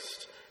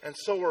Christ, and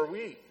so are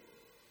we.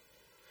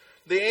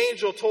 The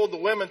angel told the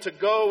women to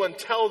go and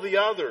tell the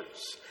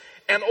others.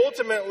 And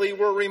ultimately,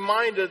 we're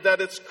reminded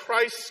that it's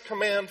Christ's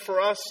command for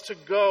us to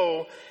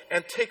go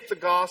and take the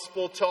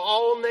gospel to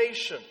all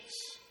nations.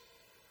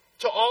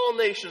 To all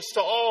nations,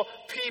 to all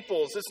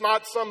peoples. It's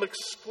not some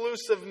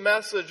exclusive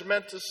message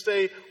meant to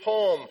stay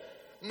home.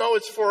 No,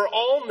 it's for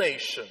all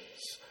nations,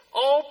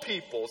 all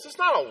peoples. It's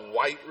not a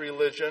white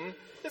religion.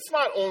 It's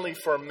not only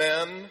for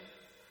men.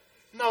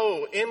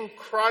 No, in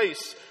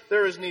Christ,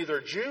 there is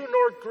neither Jew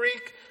nor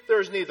Greek.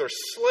 There is neither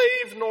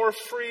slave nor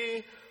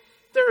free.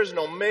 There is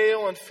no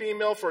male and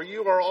female, for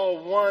you are all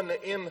one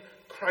in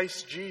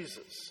Christ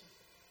Jesus.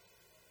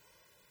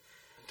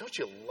 Don't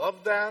you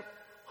love that?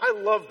 I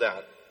love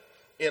that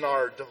in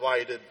our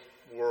divided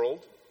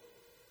world.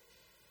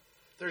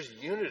 There's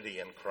unity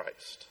in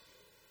Christ.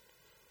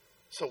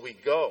 So we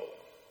go.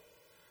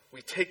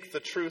 We take the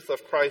truth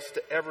of Christ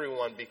to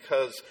everyone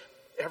because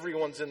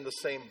everyone's in the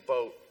same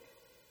boat.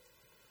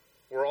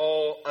 We're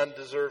all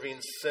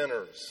undeserving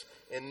sinners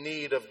in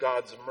need of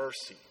God's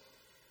mercy.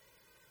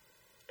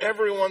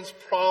 Everyone's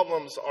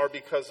problems are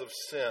because of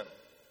sin.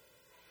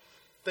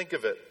 Think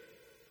of it.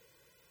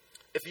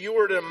 If you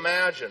were to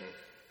imagine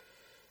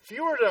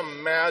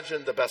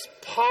the best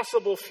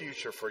possible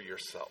future for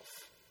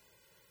yourself,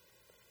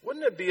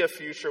 wouldn't it be a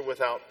future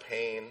without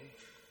pain,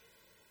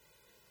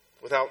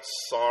 without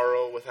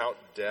sorrow, without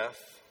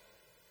death?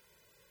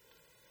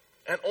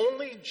 And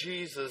only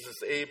Jesus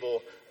is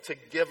able to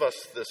give us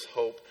this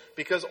hope,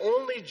 because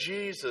only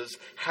Jesus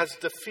has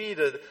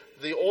defeated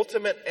the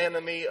ultimate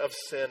enemy of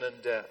sin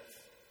and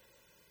death.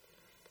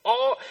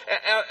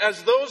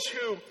 As those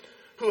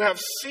who have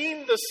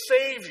seen the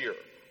Savior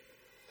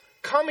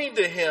coming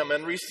to him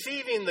and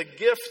receiving the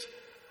gift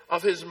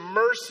of his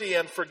mercy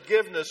and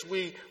forgiveness,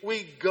 we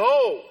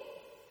go.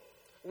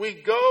 We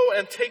go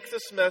and take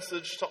this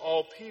message to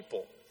all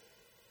people.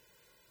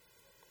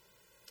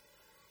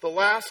 The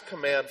last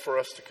command for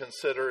us to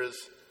consider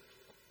is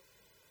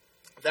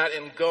that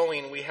in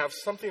going we have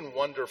something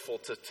wonderful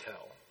to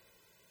tell.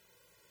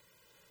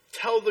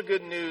 Tell the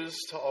good news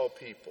to all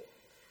people.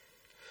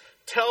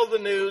 Tell the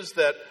news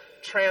that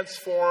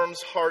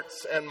transforms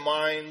hearts and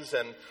minds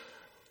and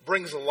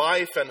brings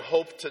life and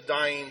hope to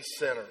dying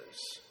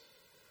sinners.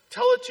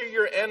 Tell it to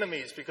your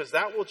enemies, because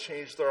that will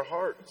change their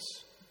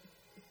hearts.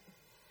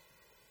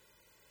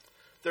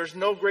 There's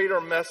no greater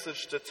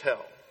message to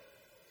tell.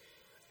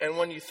 And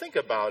when you think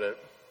about it,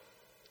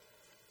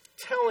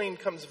 telling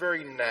comes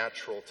very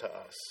natural to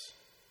us.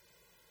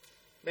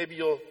 Maybe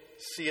you'll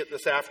see it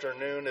this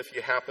afternoon if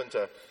you happen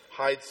to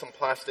hide some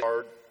plastic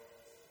card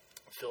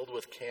filled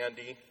with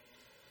candy.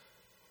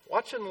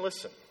 Watch and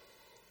listen.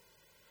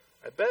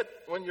 I bet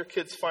when your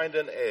kids find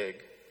an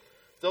egg,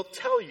 they'll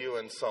tell you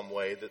in some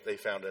way that they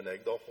found an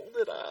egg. They'll hold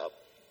it up.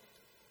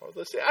 Or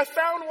they'll say, I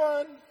found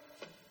one.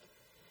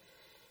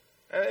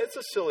 And it's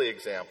a silly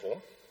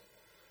example.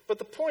 But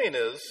the point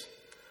is,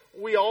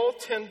 we all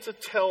tend to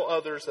tell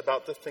others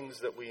about the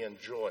things that we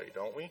enjoy,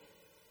 don't we?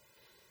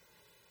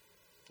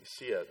 You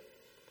see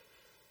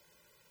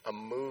a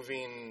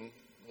moving,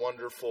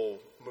 wonderful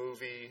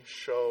movie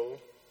show.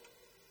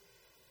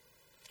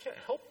 You can't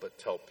help but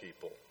tell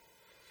people.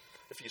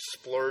 If you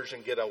splurge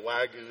and get a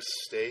Wagyu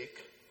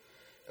steak,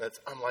 and it's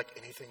unlike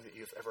anything that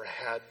you've ever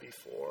had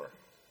before.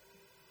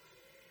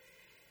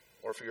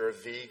 Or if you're a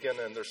vegan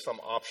and there's some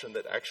option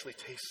that actually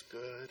tastes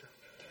good.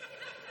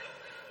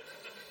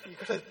 You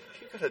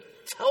gotta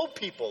tell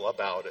people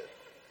about it.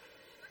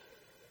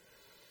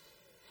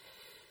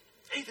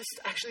 Hey, this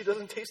actually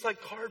doesn't taste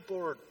like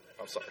cardboard.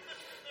 I'm sorry.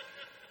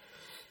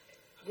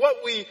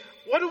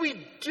 What do we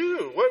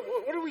do?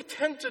 What do we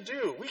tend to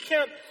do? We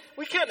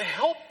can't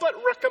help but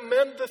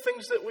recommend the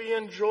things that we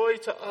enjoy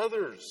to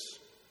others.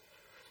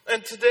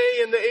 And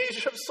today, in the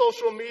age of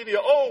social media,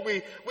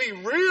 we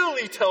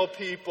really tell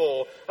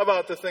people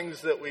about the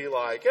things that we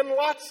like in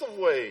lots of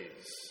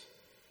ways.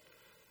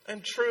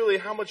 And truly,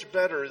 how much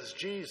better is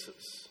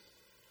Jesus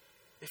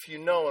if you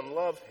know and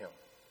love him?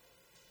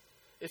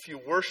 If you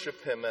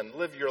worship him and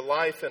live your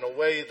life in a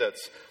way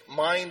that's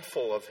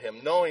mindful of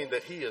him, knowing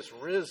that he is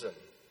risen.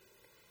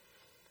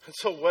 And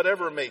so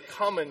whatever may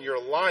come in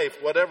your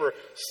life, whatever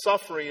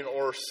suffering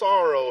or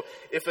sorrow,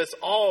 if it's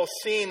all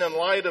seen in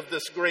light of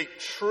this great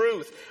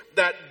truth,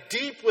 that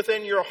deep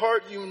within your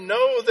heart you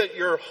know that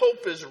your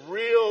hope is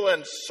real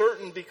and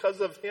certain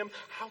because of him,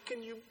 how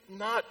can you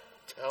not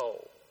tell?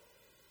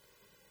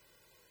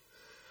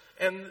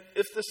 And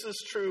if this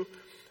is true,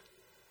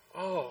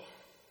 and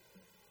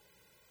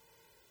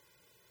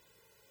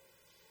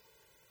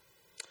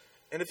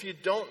if you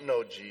don't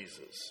know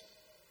Jesus,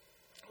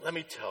 let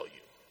me tell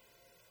you,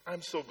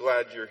 I'm so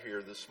glad you're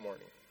here this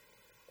morning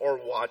or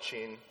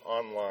watching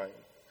online.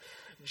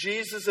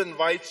 Jesus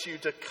invites you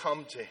to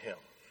come to him.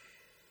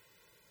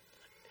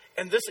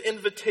 And this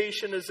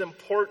invitation is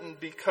important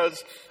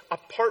because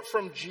apart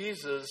from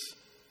Jesus,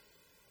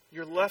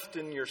 you're left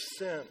in your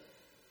sin.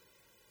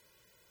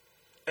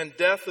 And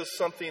death is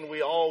something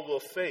we all will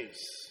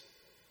face.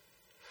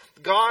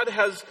 God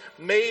has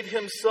made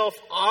himself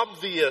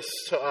obvious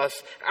to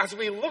us as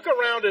we look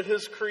around at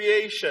his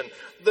creation,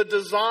 the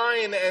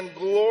design and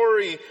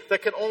glory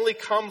that can only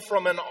come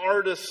from an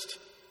artist,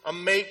 a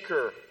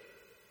maker.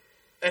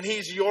 And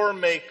he's your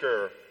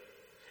maker.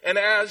 And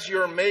as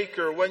your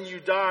maker, when you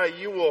die,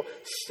 you will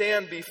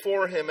stand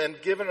before him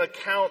and give an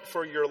account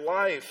for your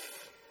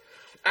life.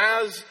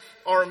 As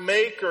our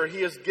maker,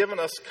 he has given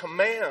us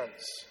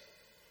commands.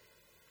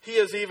 He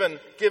has even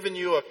given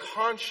you a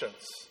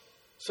conscience.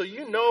 So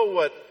you know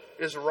what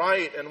is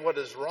right and what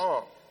is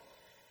wrong.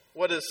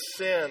 What is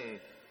sin?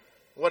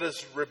 What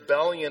is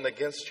rebellion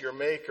against your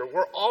maker?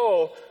 We're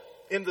all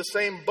in the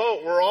same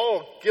boat. We're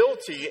all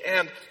guilty.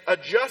 And a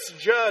just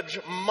judge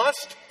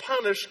must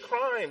punish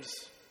crimes.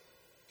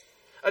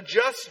 A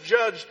just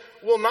judge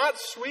will not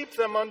sweep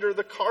them under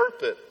the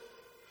carpet.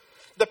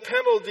 The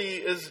penalty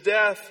is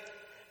death.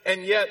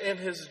 And yet in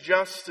his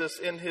justice,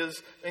 in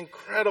his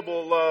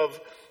incredible love,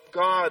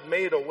 God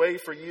made a way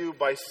for you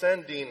by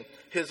sending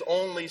his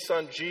only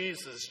son,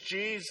 Jesus.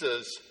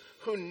 Jesus,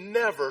 who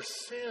never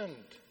sinned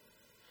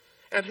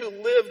and who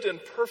lived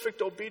in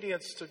perfect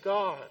obedience to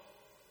God.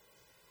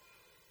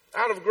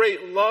 Out of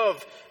great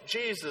love,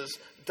 Jesus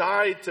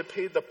died to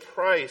pay the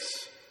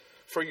price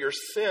for your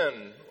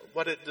sin,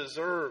 what it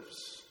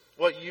deserves,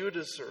 what you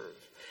deserve.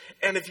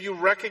 And if you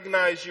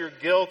recognize your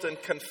guilt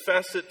and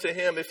confess it to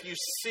him, if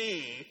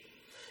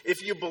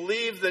you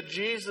believe that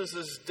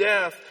Jesus'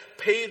 death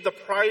paid the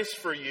price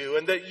for you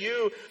and that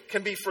you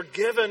can be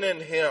forgiven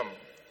in him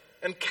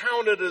and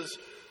counted as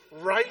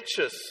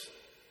righteous,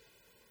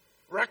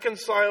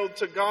 reconciled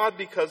to God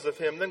because of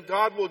him, then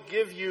God will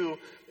give you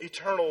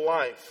eternal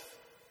life.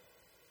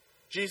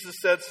 Jesus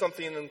said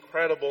something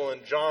incredible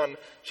in John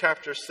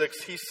chapter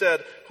 6. He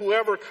said,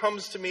 "Whoever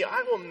comes to me,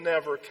 I will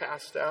never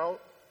cast out.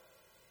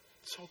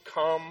 So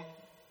come.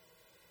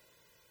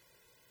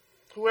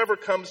 Whoever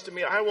comes to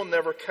me, I will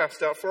never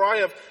cast out. For I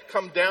have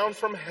come down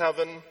from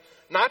heaven,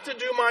 not to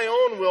do my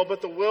own will,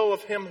 but the will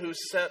of him who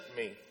sent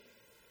me.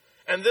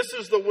 And this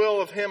is the will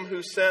of him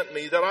who sent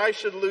me, that I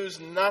should lose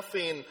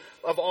nothing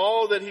of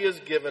all that he has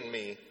given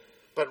me,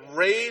 but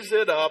raise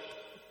it up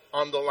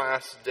on the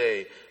last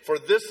day. For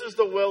this is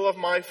the will of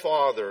my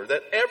Father,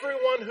 that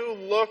everyone who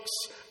looks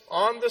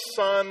on the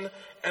Son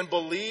and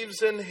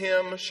believes in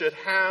him should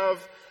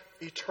have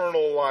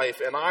eternal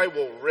life, and I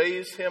will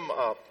raise him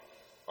up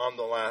on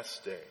the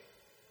last day.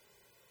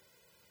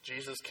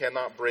 Jesus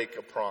cannot break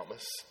a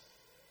promise,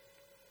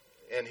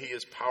 and he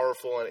is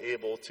powerful and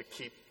able to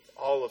keep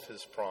all of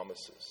his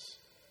promises.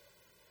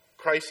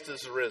 Christ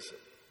is risen.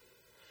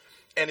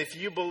 And if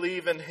you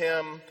believe in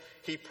him,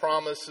 he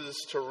promises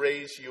to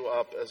raise you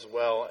up as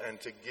well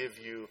and to give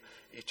you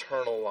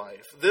eternal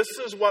life. This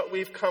is what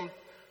we've come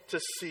to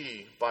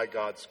see by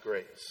God's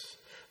grace.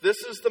 This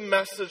is the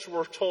message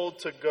we're told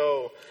to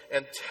go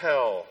and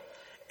tell.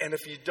 And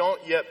if you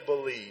don't yet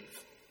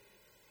believe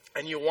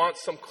and you want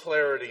some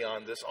clarity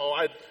on this,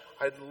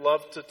 I'd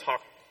love to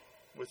talk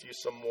with you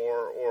some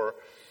more, or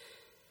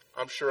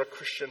I'm sure a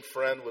Christian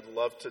friend would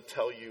love to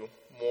tell you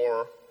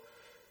more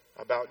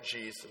about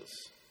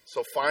Jesus.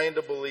 So find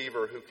a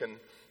believer who can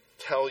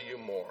tell you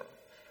more.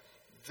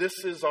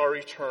 This is our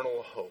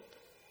eternal hope.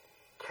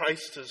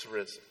 Christ is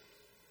risen.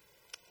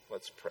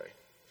 Let's pray.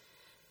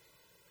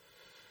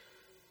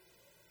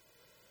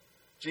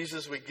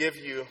 Jesus, we give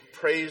you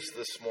praise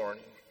this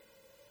morning,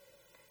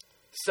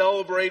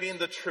 celebrating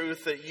the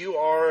truth that you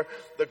are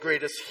the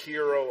greatest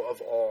hero of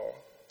all,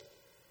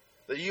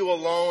 that you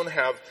alone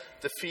have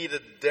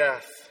defeated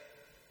death.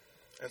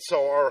 And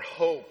so our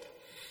hope,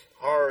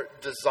 our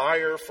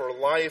desire for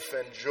life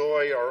and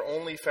joy are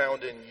only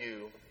found in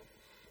you.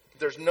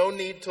 There's no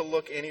need to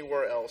look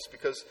anywhere else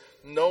because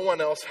no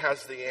one else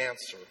has the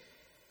answer.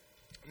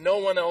 No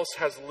one else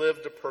has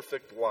lived a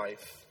perfect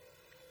life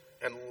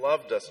and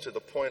loved us to the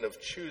point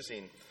of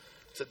choosing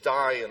to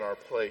die in our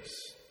place.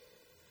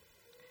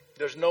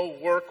 There's no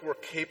work we're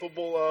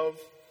capable of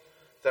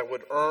that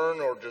would earn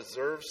or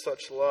deserve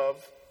such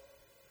love.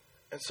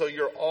 And so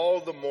you're all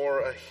the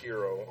more a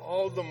hero,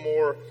 all the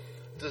more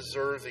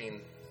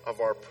deserving of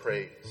our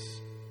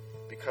praise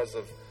because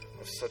of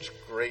such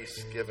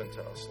grace given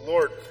to us.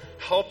 Lord,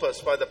 help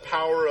us by the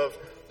power of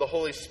the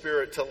Holy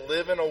Spirit to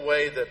live in a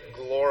way that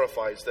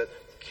glorifies, that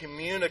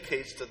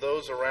communicates to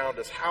those around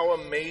us how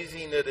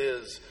amazing it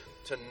is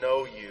to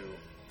know you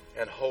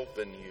and hope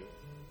in you.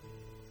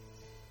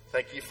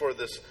 Thank you for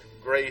this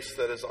grace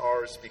that is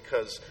ours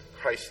because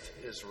Christ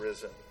is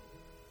risen.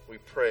 We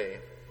pray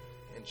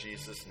in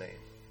Jesus' name.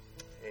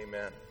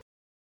 Amen.